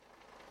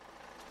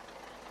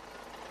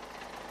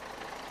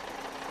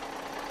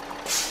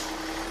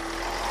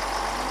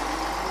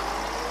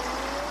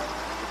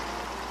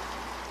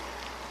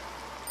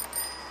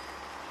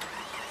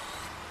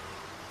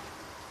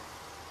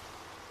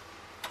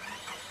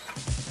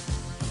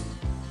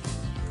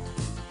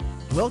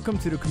Welcome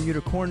to the Commuter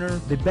Corner,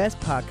 the best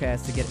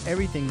podcast to get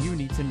everything you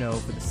need to know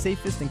for the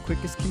safest and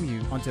quickest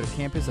commute onto the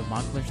campus of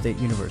Montclair State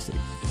University.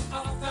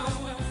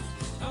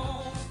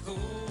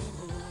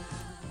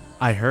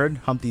 I heard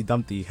Humpty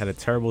Dumpty had a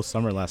terrible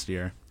summer last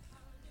year,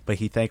 but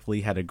he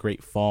thankfully had a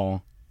great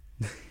fall.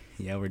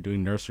 Yeah, we're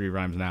doing nursery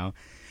rhymes now.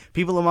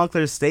 People of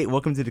Montclair State,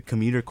 welcome to the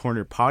Commuter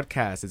Corner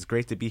podcast. It's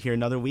great to be here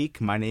another week.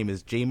 My name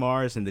is J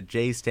Mars, and the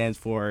J stands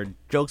for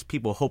jokes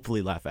people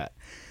hopefully laugh at.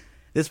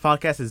 This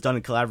podcast is done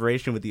in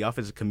collaboration with the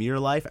Office of Commuter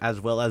Life as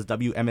well as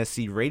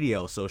WMSC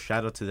Radio, so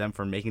shout out to them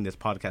for making this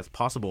podcast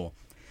possible.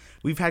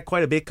 We've had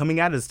quite a bit coming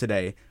at us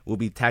today. We'll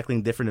be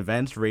tackling different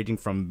events ranging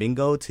from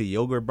bingo to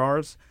yogurt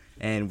bars,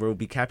 and we'll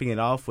be capping it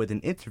off with an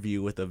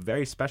interview with a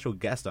very special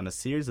guest on a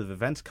series of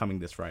events coming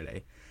this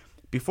Friday.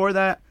 Before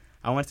that,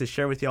 I want to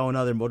share with y'all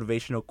another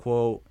motivational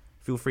quote.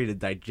 Feel free to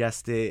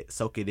digest it,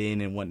 soak it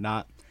in, and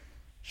whatnot.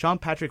 Sean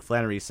Patrick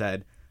Flannery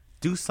said,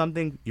 "Do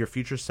something your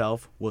future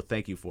self will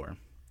thank you for."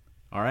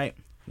 All right,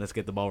 let's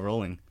get the ball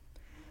rolling.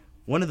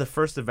 One of the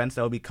first events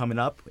that will be coming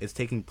up is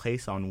taking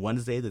place on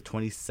Wednesday, the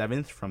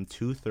 27th from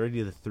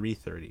 2:30 to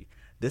 3:30.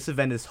 This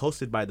event is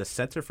hosted by the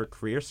Center for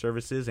Career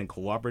Services and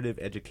Cooperative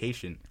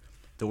Education.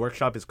 The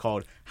workshop is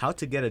called How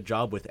to Get a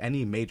Job with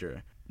Any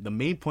Major. The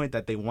main point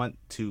that they want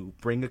to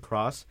bring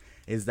across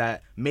is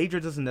that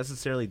major doesn't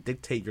necessarily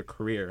dictate your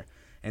career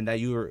and that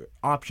your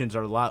options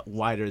are a lot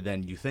wider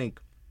than you think.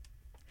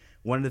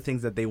 One of the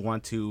things that they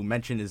want to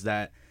mention is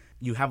that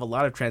you have a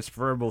lot of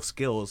transferable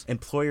skills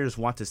employers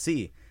want to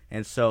see.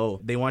 And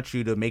so they want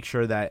you to make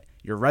sure that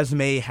your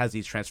resume has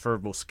these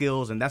transferable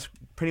skills. And that's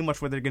pretty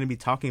much what they're going to be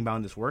talking about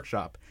in this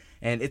workshop.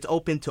 And it's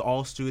open to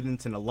all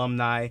students and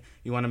alumni.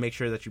 You want to make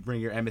sure that you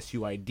bring your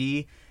MSU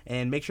ID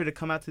and make sure to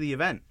come out to the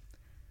event.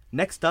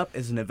 Next up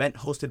is an event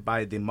hosted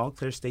by the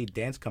Montclair State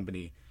Dance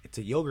Company. It's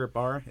a yogurt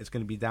bar. It's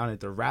going to be down at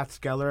the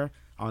Rathskeller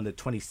on the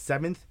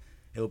 27th.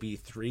 It will be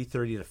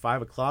 3:30 to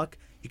 5 o'clock.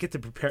 You get to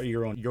prepare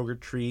your own yogurt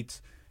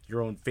treats,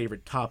 your own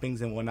favorite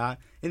toppings and whatnot,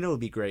 and it will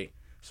be great.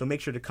 So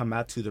make sure to come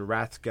out to the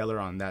Rathskeller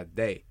on that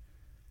day.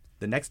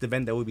 The next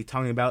event that we'll be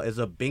talking about is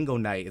a bingo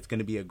night. It's going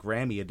to be a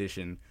Grammy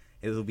edition.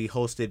 It will be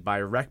hosted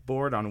by Rec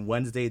Board on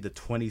Wednesday the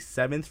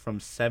 27th from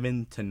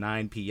 7 to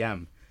 9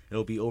 p.m. It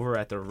will be over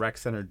at the Rec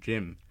Center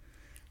Gym.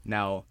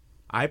 Now,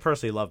 I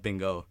personally love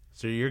bingo,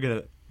 so you're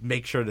going to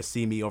make sure to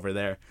see me over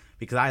there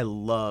because I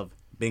love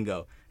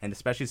bingo. And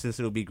especially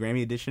since it will be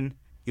Grammy edition,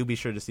 you'll be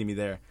sure to see me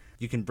there.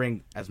 You can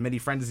bring as many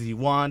friends as you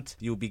want.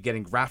 You'll be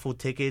getting raffle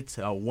tickets.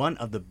 One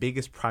of the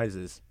biggest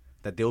prizes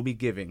that they'll be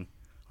giving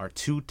are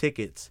 2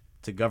 tickets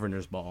to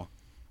Governor's Ball.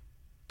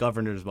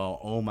 Governor's Ball,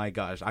 oh my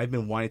gosh. I've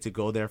been wanting to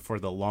go there for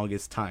the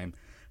longest time.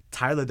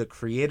 Tyler, the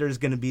Creator, is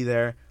going to be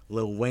there.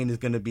 Lil Wayne is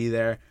going to be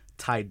there.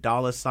 Ty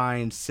Dolla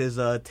 $ign,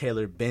 SZA,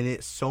 Taylor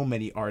Bennett, so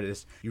many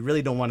artists. You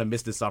really don't want to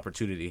miss this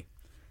opportunity.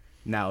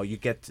 Now, you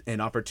get an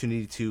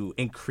opportunity to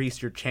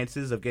increase your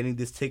chances of getting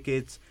these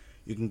tickets.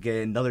 You can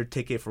get another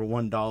ticket for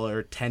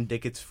 $1, 10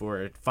 tickets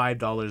for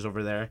 $5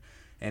 over there.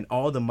 And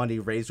all the money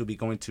raised will be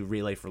going to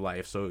Relay for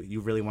Life. So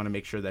you really want to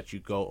make sure that you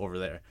go over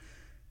there.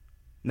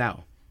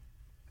 Now,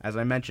 as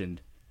I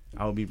mentioned,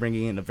 I will be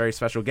bringing in a very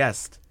special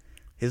guest.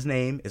 His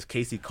name is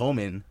Casey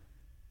Coleman.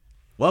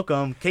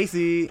 Welcome,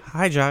 Casey.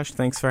 Hi, Josh.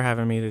 Thanks for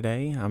having me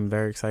today. I'm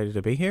very excited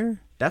to be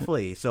here.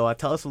 Definitely. So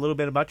tell us a little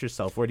bit about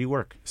yourself. Where do you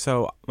work?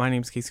 So my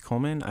name's Casey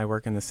Coleman. I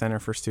work in the Center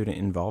for Student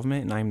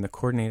Involvement, and I'm the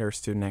coordinator of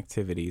student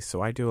activities.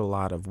 So I do a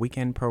lot of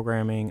weekend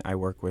programming. I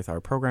work with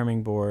our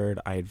programming board.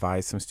 I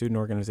advise some student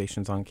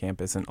organizations on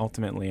campus, and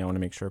ultimately I want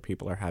to make sure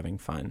people are having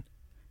fun.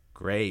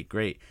 Great,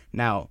 great.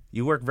 Now,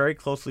 you work very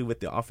closely with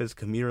the Office of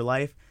Commuter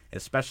Life,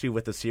 especially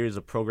with a series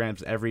of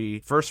programs every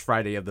first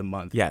Friday of the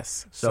month.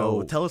 Yes.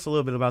 So tell us a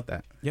little bit about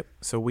that. Yep.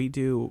 So we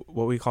do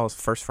what we call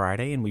First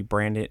Friday, and we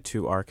brand it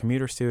to our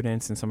commuter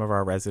students and some of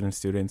our resident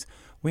students.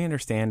 We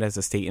understand as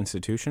a state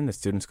institution that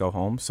students go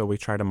home, so we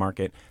try to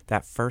market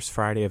that first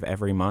Friday of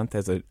every month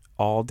as an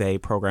all-day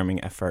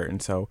programming effort.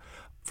 And so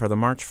for the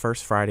March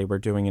 1st Friday, we're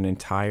doing an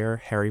entire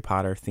Harry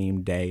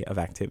Potter-themed day of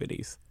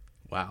activities.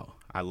 Wow.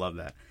 I love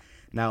that.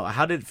 Now,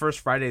 how did First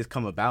Fridays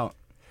come about?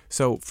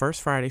 So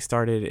First Friday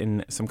started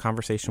in some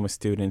conversation with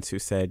students who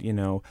said,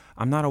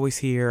 I'm not always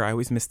here. I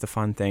always miss the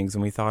fun things.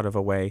 And we thought of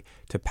a way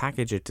to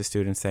package it to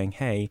students saying,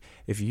 hey,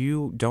 if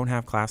you don't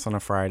have class on a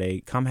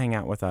Friday, come hang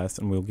out with us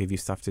and we'll give you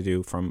stuff to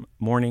do from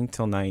morning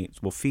till night.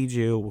 We'll feed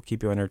you. We'll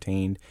keep you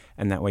entertained.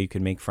 And that way you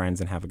can make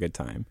friends and have a good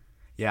time.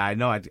 Yeah, I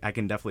know. I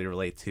can definitely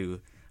relate to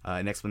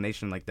an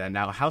explanation like that.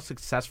 Now, how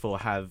successful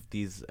have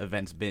these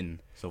events been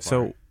so far?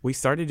 So we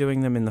started doing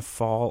them in the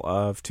fall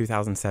of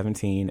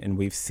 2017, and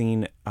we've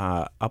seen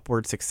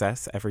upward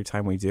success every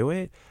time we do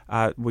it.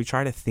 We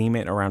try to theme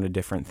it around a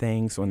different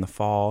thing. So in the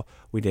fall,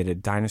 we did a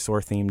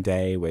dinosaur-themed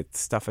day with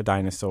Stuff a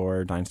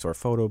Dinosaur, dinosaur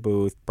photo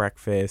booth,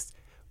 breakfast.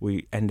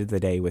 We ended the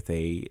day with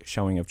a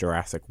showing of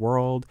Jurassic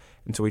World.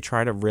 And so we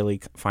try to really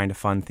find a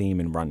fun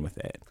theme and run with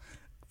it.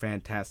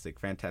 Fantastic.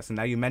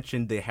 Now, you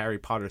mentioned the Harry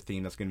Potter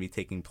theme that's going to be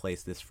taking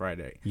place this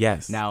Friday.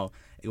 Yes. Now,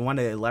 you want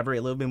to elaborate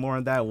a little bit more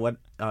on that? What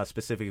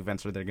specific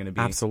events are there going to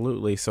be?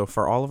 Absolutely. So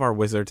for all of our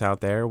wizards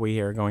out there, we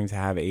are going to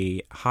have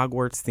a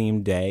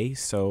Hogwarts-themed day.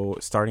 So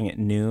starting at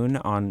noon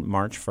on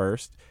March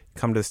 1st,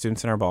 come to the Student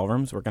Center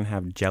ballrooms. We're going to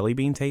have jelly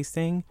bean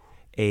tasting,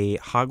 a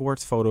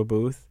Hogwarts photo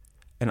booth,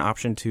 an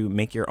option to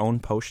make your own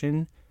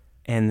potion,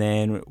 and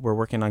then we're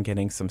working on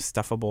getting some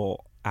stuffable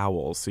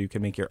owls so you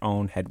can make your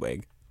own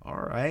Hedwig. All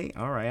right.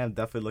 I'm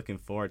definitely looking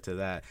forward to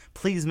that.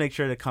 Please make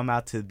sure to come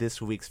out to this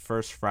week's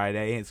First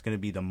Friday. It's going to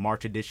be the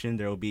March edition.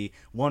 There will be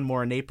one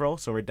more in April,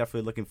 so we're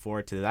definitely looking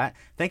forward to that.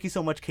 Thank you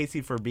so much,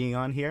 Casey, for being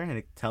on here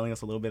and telling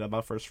us a little bit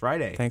about First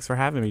Friday. Thanks for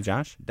having me,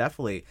 Josh.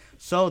 Definitely.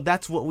 So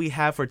that's what we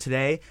have for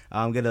today.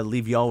 I'm going to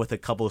leave y'all with a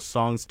couple of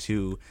songs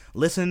to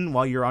listen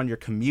while you're on your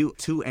commute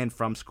to and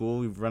from school.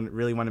 We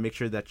really want to make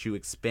sure that you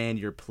expand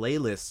your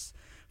playlists.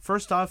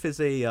 First off is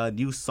a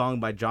new song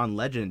by John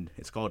Legend.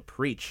 It's called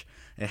Preach.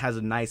 It has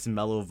a nice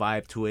mellow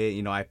vibe to it.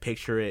 You know, I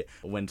picture it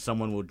when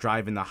someone will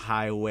drive in the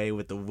highway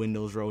with the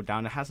windows rolled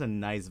down. It has a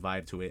nice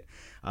vibe to it.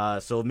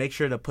 So make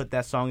sure to put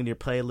that song in your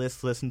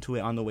playlist. Listen to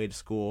it on the way to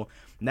school.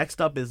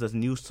 Next up is a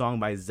new song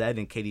by Zedd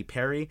and Katy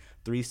Perry,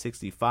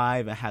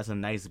 365. It has a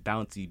nice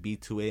bouncy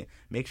beat to it.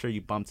 Make sure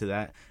you bump to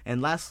that.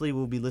 And lastly,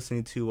 we'll be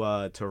listening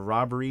to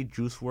Robbery,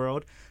 Juice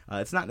WRLD.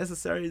 It's not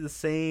necessarily the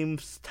same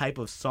type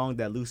of song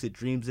that Lucid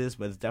Dreams is,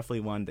 but it's definitely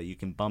one that you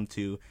can bump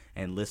to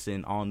and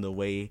listen on the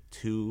way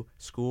to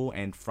school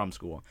and from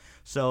school.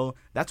 So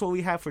that's what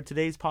we have for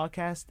today's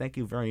podcast. Thank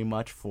you very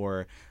much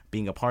for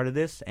being a part of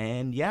this.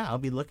 And yeah, I'll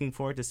be looking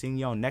forward to seeing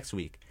y'all next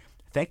week.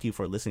 Thank you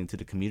for listening to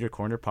the Commuter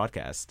Corner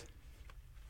podcast.